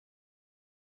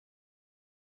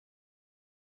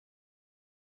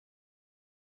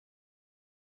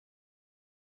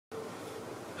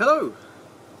Hello,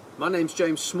 my name's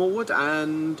James Smallwood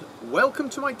and welcome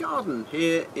to my garden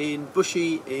here in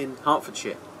Bushy in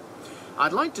Hertfordshire.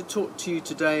 I'd like to talk to you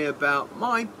today about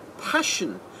my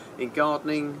passion in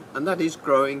gardening, and that is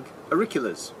growing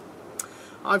Auriculas.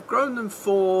 I've grown them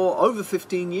for over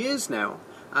 15 years now,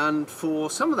 and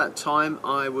for some of that time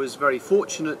I was very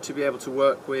fortunate to be able to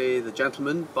work with a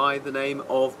gentleman by the name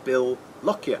of Bill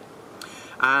Lockyer.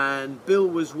 And Bill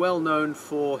was well known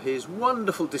for his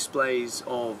wonderful displays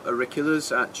of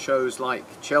Auriculas at shows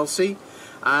like Chelsea,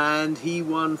 and he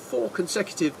won 4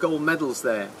 consecutive gold medals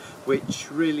there, which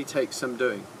really takes some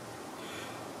doing.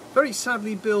 Very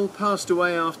sadly, Bill passed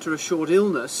away after a short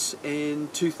illness in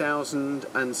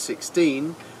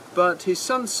 2016, but his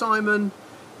son Simon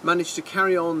managed to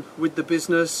carry on with the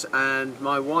business, and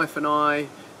my wife and I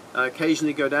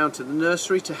occasionally go down to the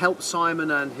nursery to help Simon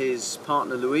and his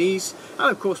partner Louise, and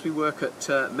of course we work at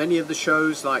many of the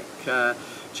shows like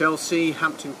Chelsea,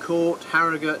 Hampton Court,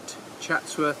 Harrogate,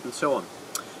 Chatsworth and so on.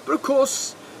 But of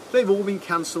course they've all been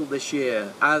cancelled this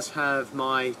year, as have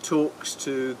my talks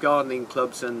to gardening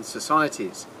clubs and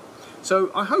societies.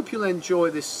 So I hope you'll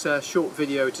enjoy this short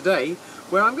video today,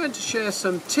 where I'm going to share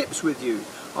some tips with you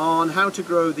on how to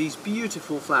grow these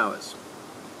beautiful flowers.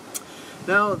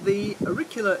 Now, the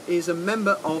Auricula is a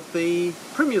member of the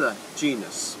Primula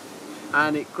genus,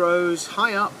 and it grows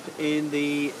high up in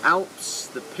the Alps,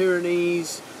 the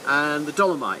Pyrenees and the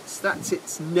Dolomites. That's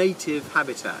its native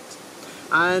habitat,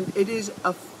 and it is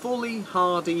a fully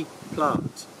hardy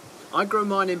plant. I grow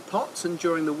mine in pots, and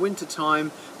during the winter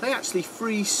time they actually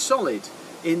freeze solid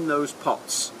in those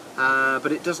pots,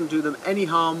 but it doesn't do them any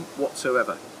harm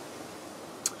whatsoever.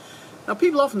 Now,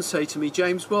 people often say to me,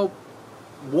 James, well,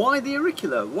 why the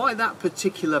Auricula? Why that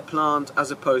particular plant as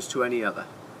opposed to any other?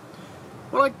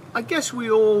 Well, I guess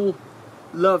we all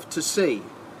love to see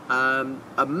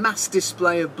a mass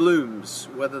display of blooms,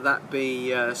 whether that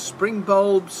be spring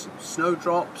bulbs,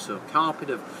 snowdrops, or carpet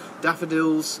of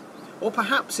daffodils, or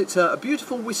perhaps it's a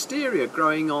beautiful wisteria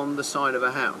growing on the side of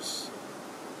a house.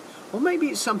 Or maybe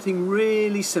it's something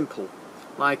really simple,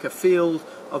 like a field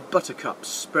of buttercups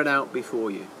spread out before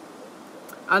you.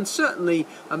 And certainly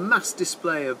a mass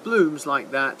display of blooms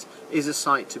like that is a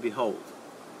sight to behold.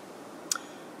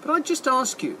 But I'd just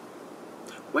ask you,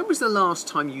 when was the last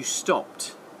time you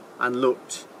stopped and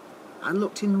looked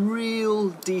in real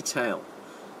detail,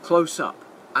 close up,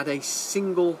 at a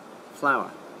single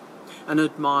flower, and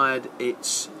admired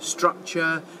its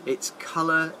structure, its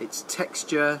colour, its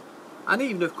texture, and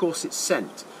even of course its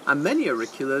scent? And many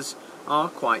Auriculas are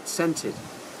quite scented.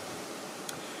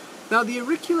 Now, the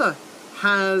Auricula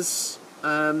has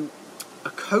a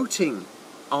coating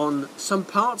on some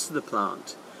parts of the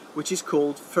plant which is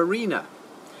called farina,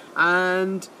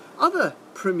 and other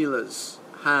primulas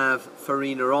have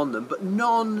farina on them, but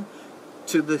none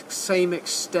to the same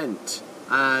extent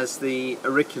as the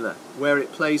Auricula, where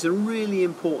it plays a really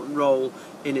important role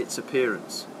in its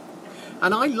appearance.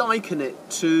 And I liken it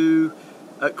to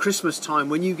at Christmas time,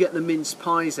 when you get the mince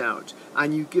pies out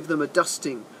and you give them a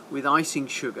dusting with icing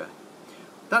sugar.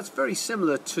 That's very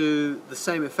similar to the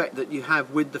same effect that you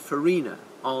have with the farina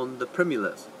on the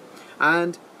primulas.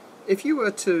 And if you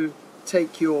were to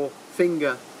take your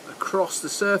finger across the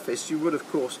surface, you would of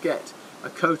course get a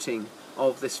coating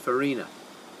of this farina.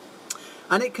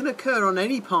 And it can occur on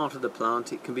any part of the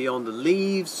plant. It can be on the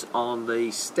leaves, on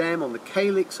the stem, on the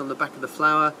calyx, on the back of the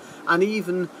flower, and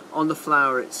even on the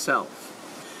flower itself.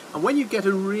 And when you get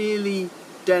a really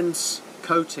dense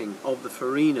coating of the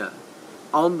farina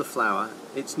on the flower,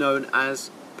 it's known as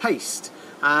paste,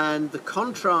 and the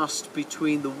contrast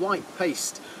between the white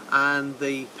paste and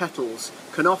the petals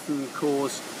can often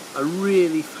cause a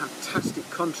really fantastic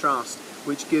contrast,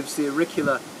 which gives the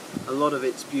Auricula a lot of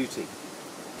its beauty.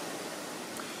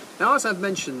 Now, as I've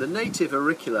mentioned, the native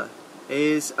Auricula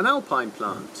is an alpine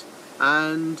plant,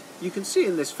 and you can see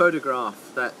in this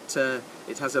photograph that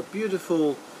it has a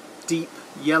beautiful deep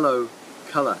yellow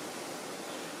colour.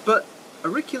 But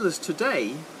Auriculas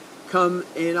today come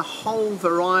in a whole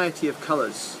variety of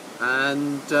colours,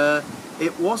 and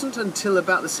it wasn't until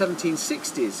about the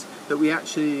 1760s that we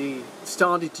actually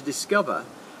started to discover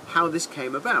how this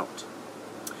came about.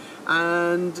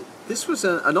 And this was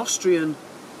an Austrian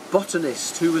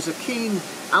botanist who was a keen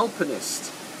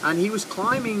alpinist, and he was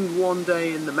climbing one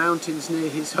day in the mountains near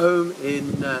his home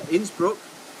in Innsbruck,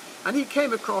 and he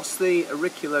came across the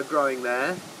Auricula growing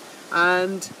there,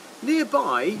 and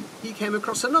nearby he came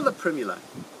across another primula,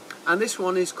 and this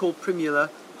one is called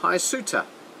Primula hirsuta.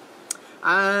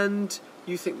 And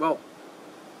you think, well,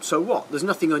 so what? There's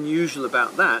nothing unusual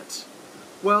about that.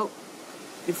 Well,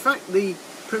 in fact, the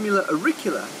Primula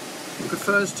auricula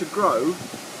prefers to grow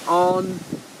on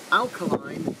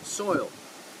alkaline soil,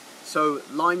 so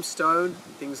limestone,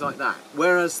 things like that,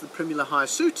 whereas the Primula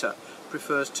hirsute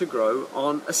prefers to grow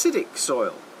on acidic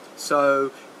soil,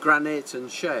 so granite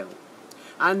and shale.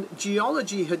 And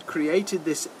geology had created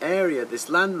this area, this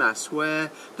landmass,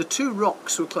 where the two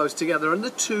rocks were close together and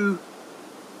the two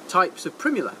types of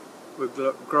Primula were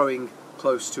growing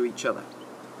close to each other.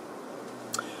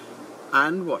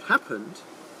 And what happened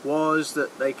was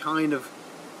that they kind of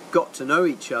got to know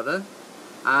each other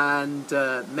and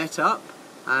met up,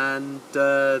 and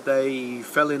they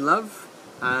fell in love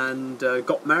and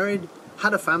got married,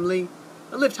 had a family,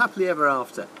 and lived happily ever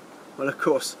after. Well, of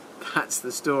course, that's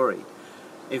the story.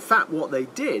 In fact, what they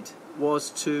did was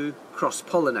to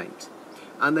cross-pollinate,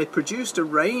 and they produced a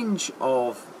range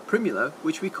of Primula,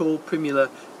 which we call Primula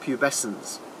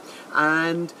pubescens.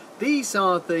 And these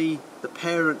are the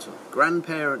parents, or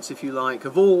grandparents, if you like,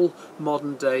 of all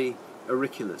modern-day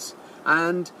Auriculas.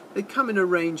 And they come in a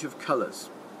range of colours.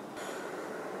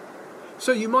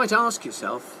 So you might ask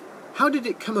yourself, how did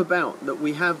it come about that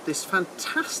we have this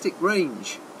fantastic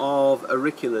range of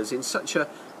Auriculas in such a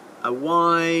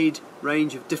wide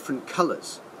range of different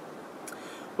colours?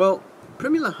 Well,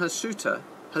 Primula hirsute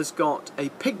has got a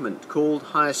pigment called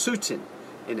hirsutin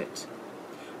in it,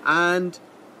 and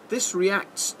this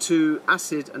reacts to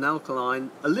acid and alkaline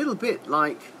a little bit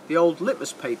like the old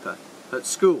litmus paper at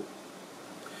school.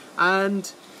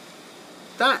 And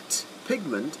that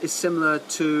pigment is similar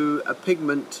to a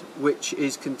pigment which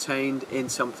is contained in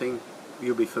something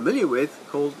you'll be familiar with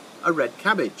called a red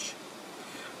cabbage.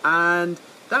 And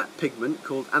that pigment,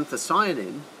 called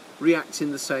anthocyanin, reacts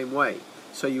in the same way.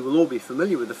 So you will all be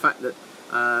familiar with the fact that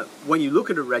when you look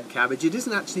at a red cabbage, it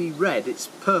isn't actually red, it's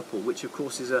purple, which of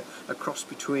course is a cross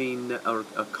between, or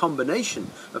a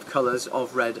combination of colours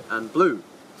of red and blue.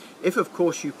 If of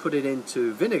course you put it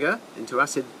into vinegar, into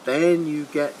acid, then you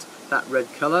get that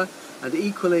red colour, and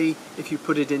equally if you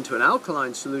put it into an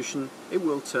alkaline solution, it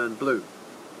will turn blue.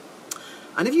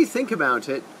 And if you think about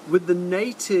it, with the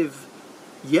native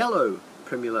yellow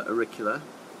Primula auricula,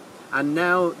 and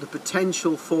now the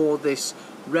potential for this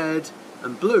red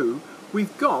and blue,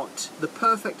 we've got the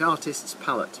perfect artist's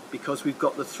palette, because we've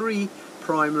got the three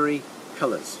primary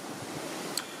colours.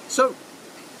 So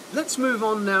let's move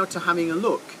on now to having a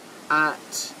look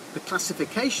at the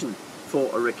classification for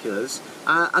auriculas,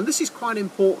 and this is quite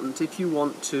important if you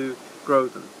want to grow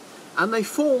them. And they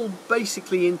fall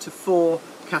basically into four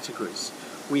categories.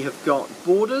 We have got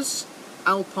borders,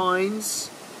 alpines,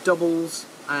 doubles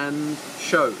and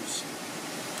shows.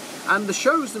 And the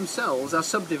shows themselves are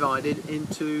subdivided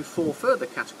into four further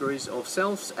categories of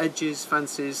selfs, edges,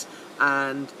 fancies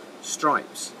and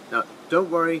stripes. Now don't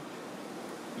worry,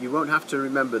 you won't have to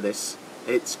remember this,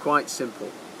 it's quite simple.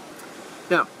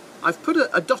 Now I've put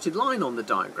a dotted line on the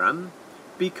diagram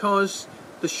because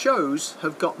the shows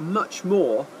have got much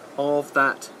more of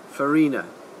that farina.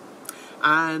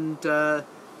 And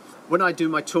when I do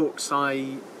my talks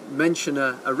I mention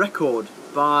a record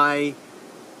by a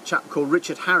chap called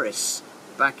Richard Harris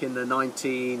back in the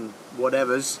 19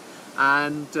 whatevers,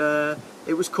 and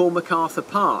it was called MacArthur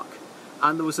Park,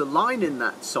 and there was a line in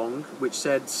that song which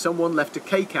said someone left a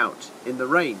cake out in the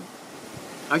rain.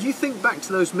 Now if you think back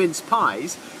to those mince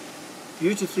pies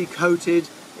beautifully coated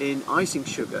in icing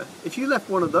sugar, if you left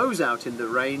one of those out in the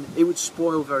rain it would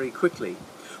spoil very quickly.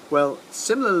 Well,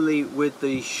 similarly with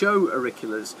the show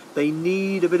auriculas, they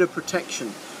need a bit of protection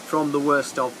from the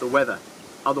worst of the weather,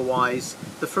 otherwise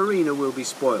the farina will be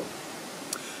spoiled.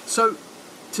 So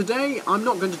today I'm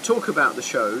not going to talk about the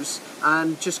shows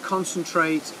and just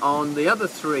concentrate on the other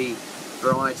three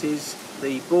varieties,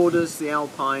 the borders, the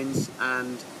alpines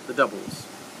and the doubles.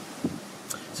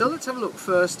 So let's have a look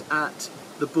first at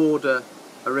the border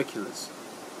auriculas.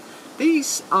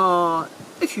 These are,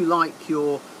 if you like,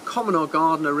 your common or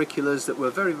garden auriculas that were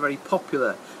very, very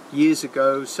popular years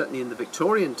ago, certainly in the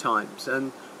Victorian times.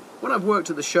 And when I've worked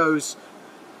at the shows,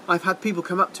 I've had people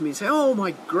come up to me and say, oh,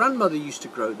 my grandmother used to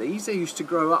grow these. They used to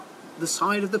grow up the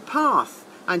side of the path,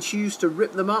 and she used to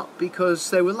rip them up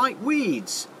because they were like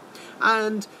weeds.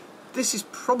 And this is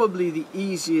probably the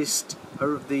easiest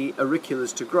of the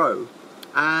auriculas to grow.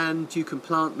 And you can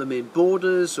plant them in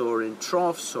borders or in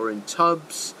troughs or in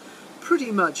tubs,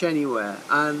 pretty much anywhere,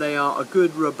 and they are a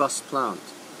good robust plant.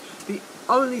 The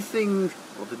only thing,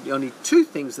 or the only two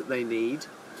things that they need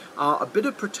are a bit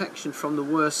of protection from the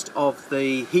worst of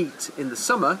the heat in the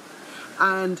summer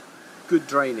and good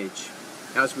drainage,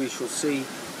 as we shall see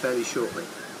fairly shortly.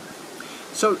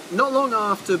 So not long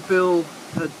after Bill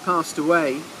had passed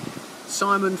away,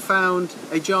 Simon found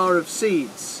a jar of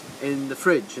seeds in the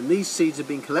fridge, and these seeds had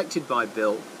been collected by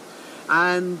Bill,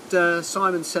 and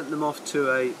Simon sent them off to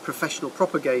a professional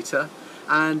propagator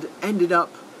and ended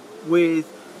up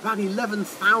with about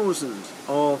 11,000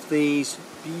 of these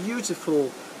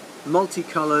beautiful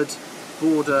multicoloured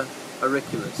border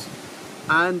auriculas.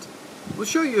 And we'll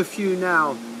show you a few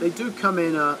now. They do come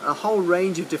in a whole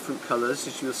range of different colours.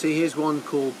 As you'll see, here's one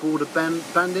called Border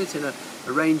Bandit in a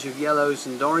range of yellows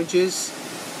and oranges.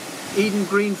 Eden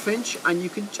Greenfinch, and you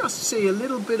can just see a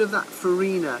little bit of that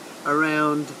farina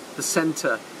around the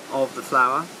centre of the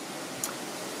flower.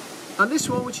 And this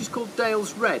one, which is called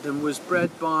Dale's Red, and was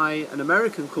bred by an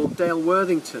American called Dale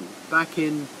Worthington back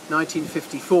in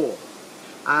 1954.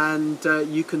 And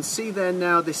you can see there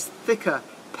now this thicker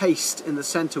paste in the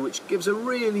centre, which gives a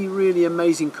really, really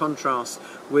amazing contrast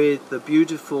with the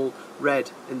beautiful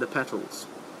red in the petals.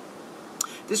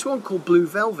 This one called Blue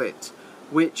Velvet,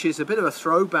 which is a bit of a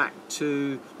throwback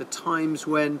to the times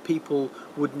when people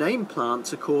would name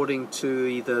plants according to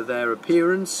either their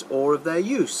appearance or of their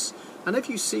use. And if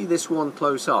you see this one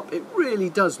close up, it really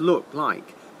does look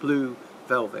like Blue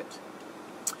Velvet.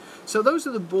 So those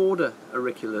are the border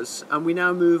auriculas, and we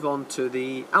now move on to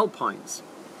the alpines.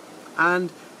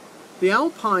 And the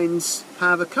alpines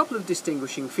have a couple of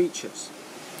distinguishing features.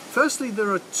 Firstly,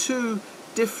 there are two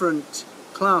different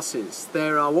classes.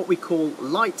 There are what we call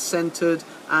light-centred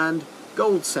and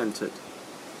gold-centred.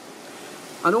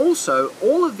 And also,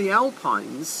 all of the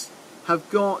alpines have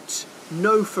got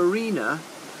no farina,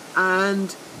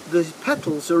 and the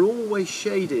petals are always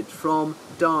shaded from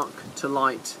dark to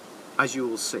light, as you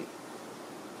will see.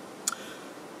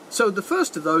 So the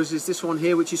first of those is this one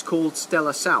here, which is called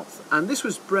Stella South, and this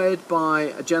was bred by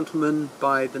a gentleman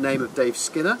by the name of Dave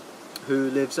Skinner, who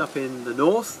lives up in the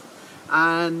north.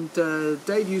 And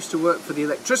Dave used to work for the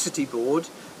electricity board,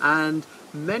 and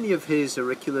many of his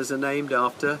auriculas are named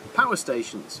after power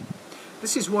stations.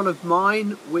 This is one of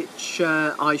mine, which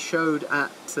I showed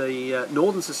at the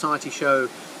Northern Society show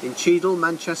in Cheadle,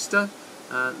 Manchester,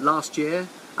 last year,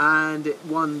 and it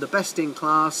won the best in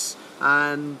class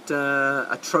and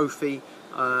a trophy,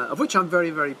 of which I'm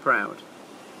very, very proud.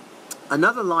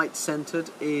 Another light-centred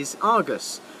is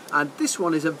Argus. And this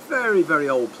one is a very, very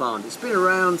old plant. It's been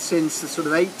around since the sort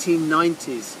of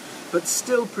 1890s, but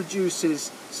still produces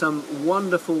some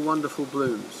wonderful, wonderful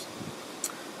blooms.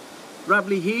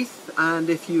 Rabley Heath, and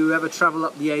if you ever travel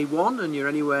up the A1 and you're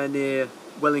anywhere near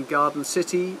Welwyn Garden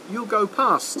City, you'll go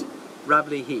past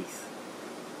Rabley Heath.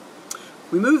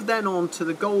 We move then on to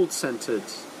the gold-centred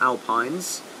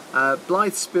alpines.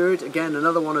 Blythe Spirit, again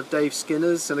another one of Dave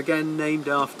Skinner's, and again named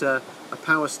after a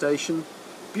power station.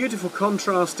 Beautiful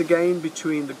contrast again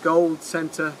between the gold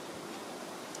centre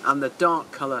and the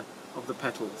dark colour of the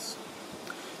petals.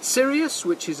 Sirius,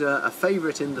 which is a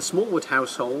favourite in the Smallwood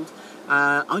household,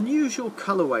 unusual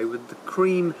colourway with the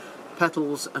cream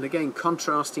petals, and again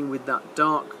contrasting with that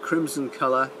dark crimson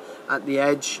colour at the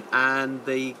edge and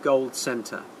the gold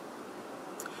centre.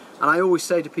 And I always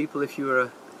say to people, if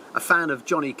you're a fan of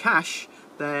Johnny Cash,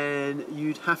 then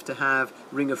you'd have to have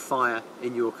Ring of Fire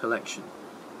in your collection.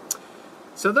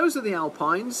 So those are the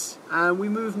alpines, and we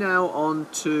move now on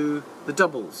to the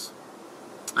doubles.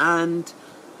 And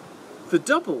the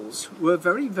doubles were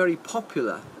very, very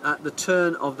popular at the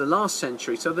turn of the last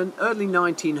century, so the early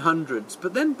 1900s,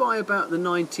 but then by about the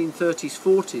 1930s,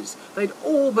 40s, they'd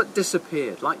all but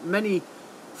disappeared. Like many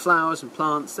flowers and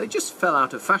plants, they just fell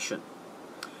out of fashion.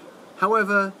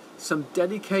 However, some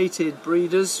dedicated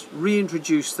breeders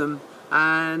reintroduced them,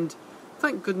 and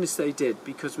thank goodness they did,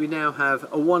 because we now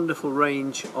have a wonderful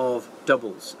range of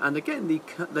doubles. And again,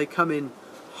 they come in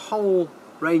a whole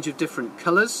range of different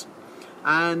colours,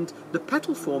 and the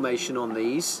petal formation on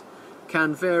these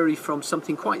can vary from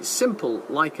something quite simple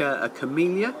like a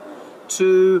camellia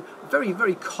to very,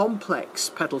 very complex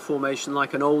petal formation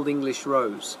like an Old English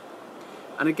rose.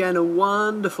 And again, a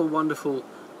wonderful, wonderful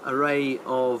array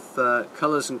of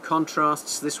colours and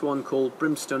contrasts. This one called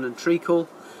Brimstone and Treacle.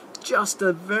 Just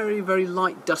a very, very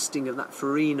light dusting of that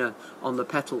farina on the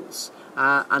petals.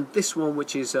 And this one,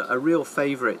 which is a real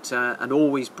favourite and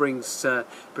always brings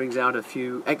out a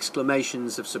few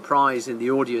exclamations of surprise in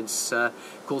the audience,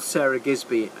 called Sarah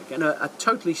Gisby. Again, a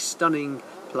totally stunning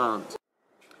plant.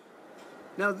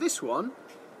 Now this one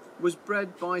was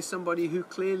bred by somebody who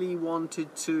clearly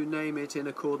wanted to name it in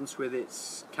accordance with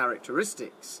its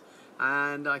characteristics.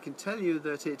 And I can tell you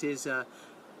that it is a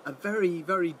very,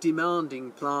 very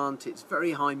demanding plant. It's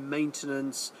very high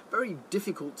maintenance, very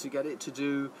difficult to get it to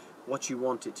do what you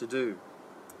want it to do.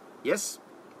 Yes,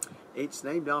 it's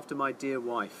named after my dear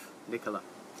wife, Nicola.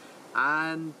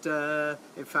 and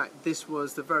in fact this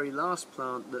was the very last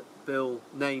plant that Bill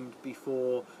named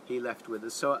before he left with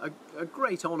us, so a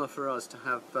great honour for us to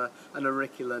have an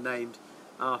Auricula named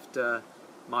after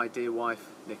my dear wife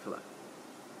Nicola.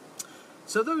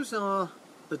 So those are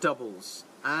the doubles,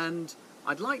 and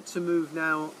I'd like to move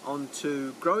now on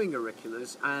to growing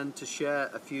Auriculas and to share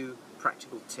a few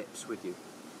practical tips with you.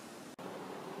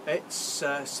 It's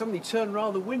suddenly turned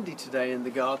rather windy today in the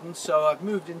garden, so I've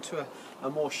moved into a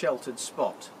more sheltered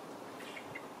spot.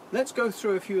 Let's go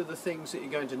through a few of the things that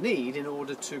you're going to need in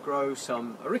order to grow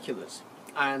some Auriculas.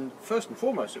 And first and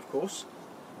foremost, of course,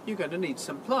 you're going to need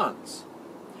some plants.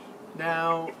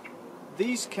 Now,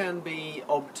 these can be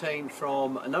obtained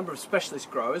from a number of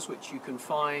specialist growers which you can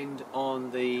find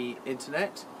on the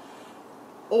internet,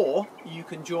 or you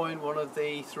can join one of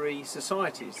the three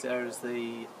societies. There is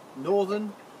the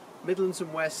Northern, Midlands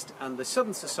and West and the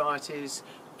Southern societies.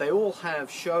 They all have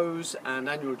shows and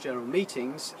annual general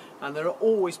meetings, and there are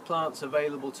always plants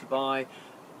available to buy,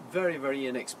 very, very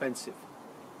inexpensive.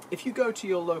 If you go to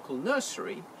your local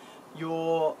nursery,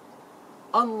 you're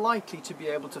unlikely to be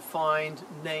able to find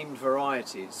named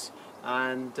varieties,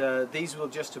 and these will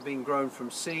just have been grown from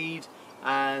seed,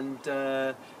 and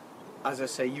as I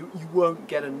say, you won't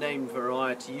get a named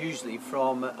variety usually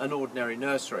from an ordinary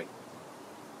nursery.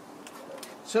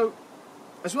 So,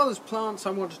 as well as plants,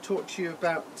 I want to talk to you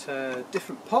about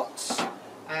different pots,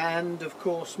 and of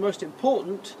course, most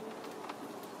important,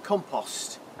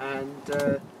 compost. And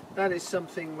that is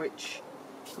something which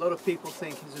a lot of people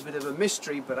think is a bit of a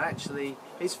mystery, but actually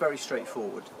it's very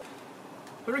straightforward.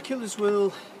 Auriculas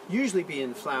will usually be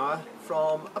in flower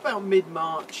from about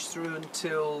mid-March through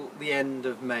until the end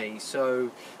of May.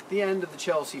 So the end of the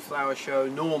Chelsea flower show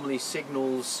normally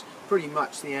signals pretty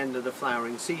much the end of the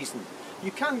flowering season.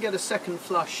 You can get a second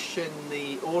flush in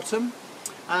the autumn,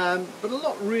 but a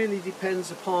lot really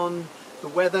depends upon the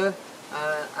weather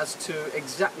as to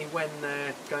exactly when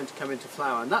they're going to come into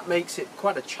flower, and that makes it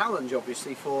quite a challenge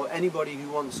obviously for anybody who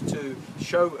wants to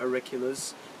show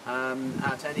Auriculas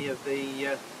at any of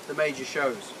the major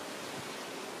shows.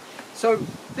 So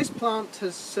this plant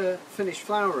has finished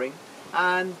flowering,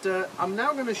 and I'm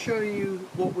now going to show you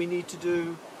what we need to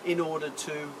do in order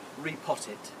to repot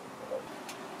it.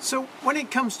 So when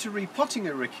it comes to repotting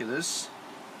Auriculas,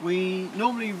 we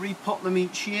normally repot them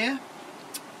each year,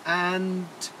 and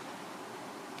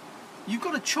you've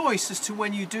got a choice as to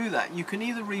when you do that. You can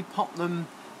either repot them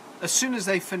as soon as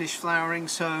they finish flowering,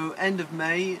 so end of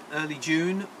May, early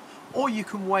June, or you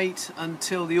can wait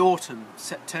until the autumn,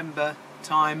 September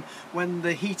time, when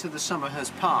the heat of the summer has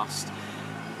passed.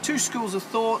 Two schools of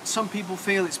thought. Some people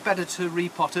feel it's better to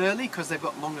repot early because they've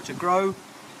got longer to grow.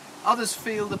 Others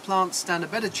feel the plants stand a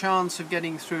better chance of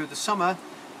getting through the summer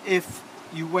if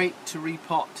you wait to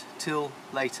repot till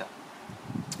later.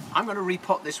 I'm going to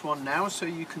repot this one now so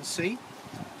you can see,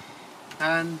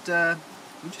 and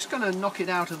I'm just going to knock it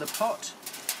out of the pot,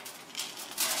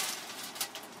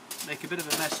 make a bit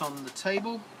of a mess on the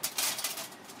table,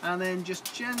 and then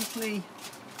just gently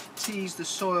tease the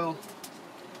soil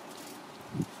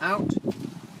out.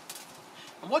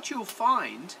 And what you'll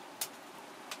find,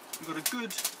 we've got a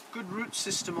good root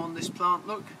system on this plant,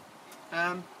 look,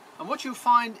 and what you'll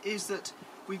find is that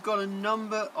we've got a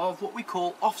number of what we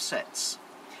call offsets,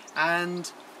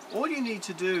 and all you need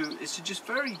to do is to just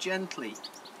very gently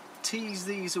tease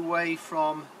these away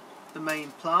from the main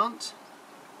plant,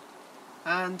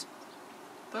 and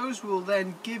those will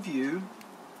then give you,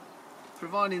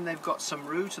 providing they've got some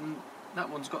root, and that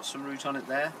one's got some root on it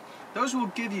there, those will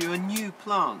give you a new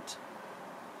plant.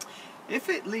 If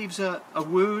it leaves a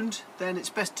wound, then it's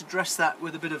best to dress that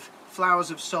with a bit of flowers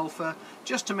of sulphur,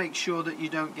 just to make sure that you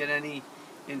don't get any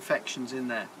infections in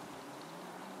there.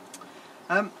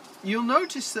 You'll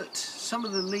notice that some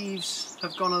of the leaves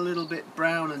have gone a little bit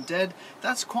brown and dead.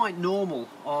 That's quite normal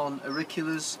on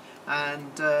Auriculas,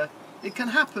 and it can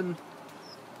happen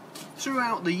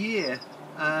throughout the year,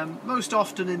 most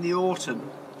often in the autumn,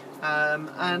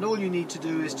 and all you need to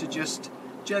do is to just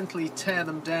gently tear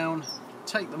them down,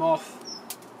 take them off,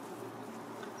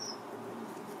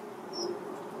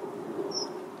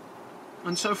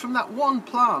 and so from that one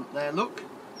plant there, look,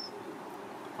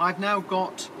 I've now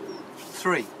got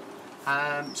 3.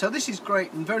 So this is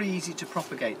great and very easy to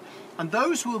propagate, and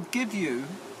those will give you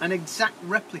an exact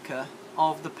replica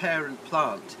of the parent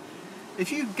plant.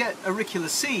 If you get Auricula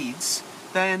seeds,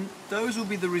 then those will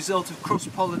be the result of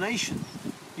cross-pollination,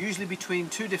 usually between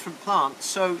 2 different plants,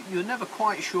 so you're never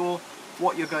quite sure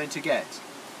what you're going to get.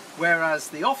 Whereas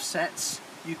the offsets,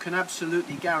 you can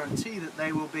absolutely guarantee that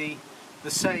they will be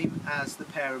the same as the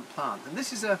parent plant. And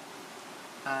this is an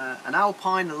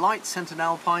alpine, a light scented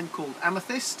alpine called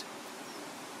Amethyst,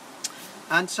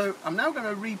 And so I'm now going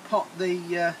to repot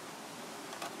the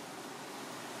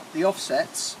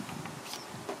offsets,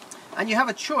 and you have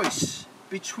a choice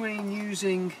between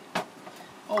using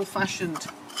old-fashioned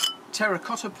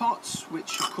terracotta pots,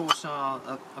 which of course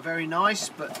are very nice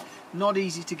but not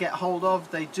easy to get hold of.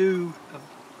 They do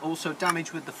also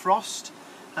damage with the frost.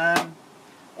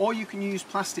 Or you can use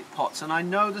plastic pots, and I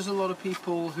know there's a lot of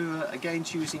people who are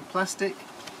against using plastic.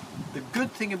 The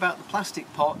good thing about the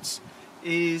plastic pots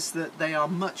is that they are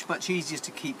much easier to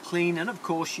keep clean, and of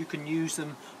course you can use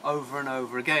them over and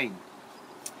over again.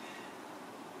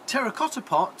 Terracotta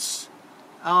pots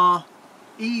are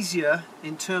easier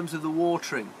in terms of the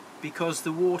watering, because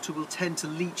the water will tend to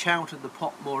leach out of the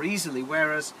pot more easily,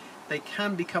 whereas they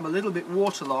can become a little bit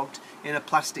waterlogged in a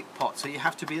plastic pot, so you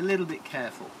have to be a little bit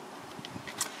careful.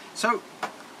 So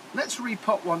let's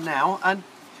repot one now, and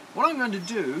what I'm going to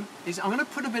do is I'm going to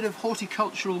put a bit of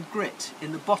horticultural grit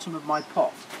in the bottom of my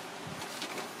pot.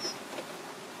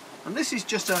 And this is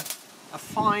just a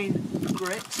fine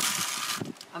grit,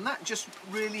 and that just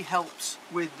really helps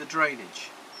with the drainage.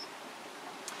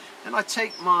 Then I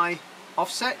take my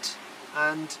offset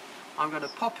and I'm going to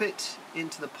pop it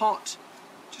into the pot,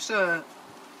 just a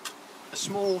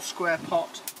small square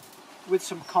pot with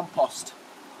some compost.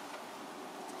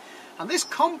 And this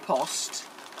compost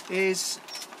is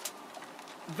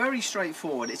very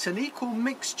straightforward. It's an equal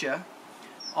mixture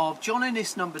of John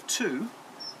Innes No. 2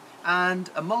 and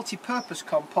a multi-purpose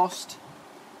compost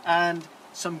and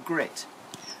some grit,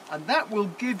 and that will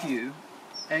give you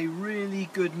a really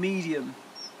good medium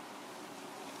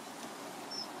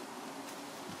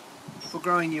for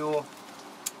growing your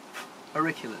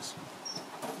Auriculas.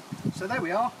 So there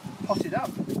we are, potted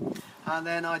up, and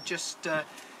then I just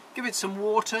give it some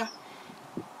water.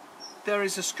 There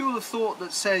is a school of thought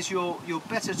that says you're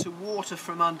better to water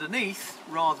from underneath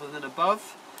rather than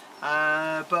above,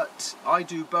 but I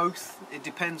do both. It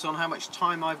depends on how much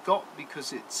time I've got,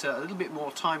 because it's a little bit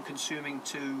more time consuming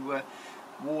to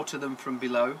water them from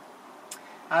below.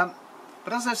 But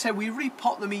as I said, we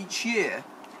repot them each year,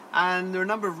 and there are a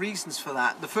number of reasons for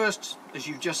that. The first, as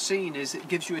you've just seen, is it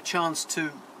gives you a chance to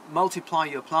multiply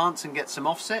your plants and get some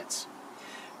offsets.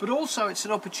 But also it's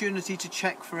an opportunity to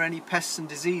check for any pests and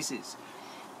diseases.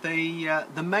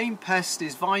 The main pest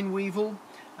is vine weevil,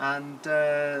 and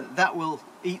that will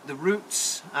eat the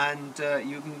roots, and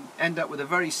you can end up with a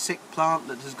very sick plant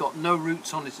that has got no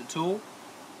roots on it at all.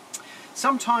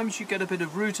 Sometimes you get a bit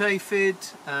of root aphid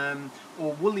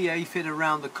or woolly aphid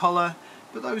around the collar,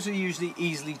 but those are usually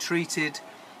easily treated.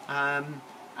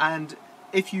 And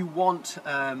if you want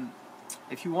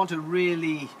a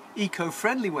really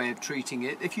eco-friendly way of treating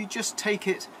it, if you just take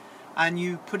it and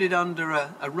you put it under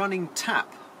a running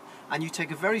tap, and you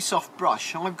take a very soft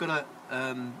brush. I've got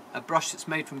a brush that's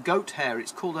made from goat hair.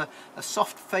 It's called a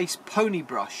soft face pony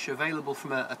brush, available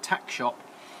from a tack shop,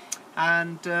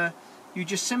 and you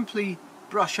just simply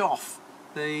brush off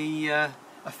the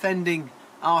offending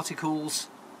articles,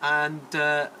 and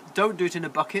don't do it in a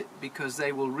bucket because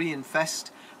they will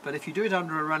reinfest, but if you do it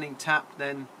under a running tap,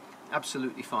 then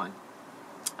absolutely fine.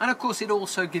 And of course it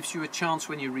also gives you a chance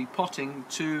when you're repotting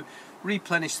to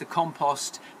replenish the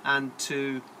compost and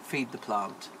to feed the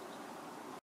plant.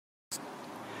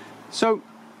 So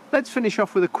let's finish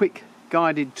off with a quick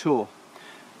guided tour.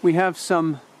 We have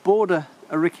some border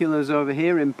Auriculas over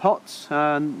here in pots,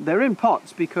 and they're in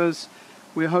pots because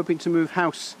we're hoping to move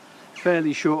house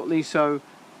fairly shortly, so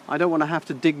I don't want to have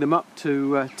to dig them up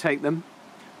to take them.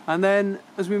 And then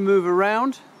as we move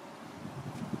around,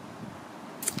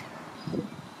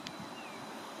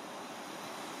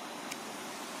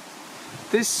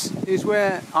 this is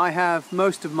where I have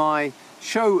most of my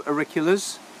show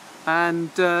Auriculas, and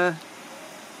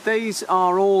these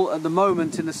are all at the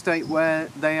moment in a state where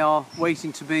they are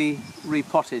waiting to be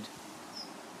repotted.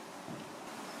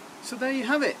 So there you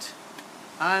have it,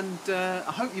 and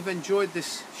I hope you've enjoyed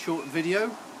this short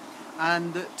video,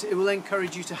 and that it will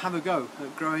encourage you to have a go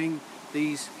at growing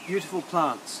these beautiful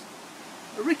plants.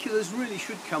 Auriculas really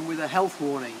should come with a health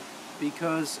warning,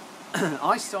 because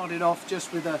I started off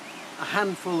just with a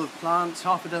handful of plants,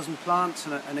 half a dozen plants,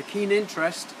 and a keen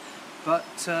interest,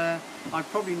 but I've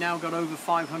probably now got over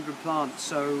 500 plants,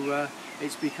 so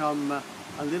it's become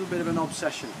a little bit of an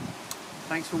obsession.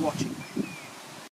 Thanks for watching.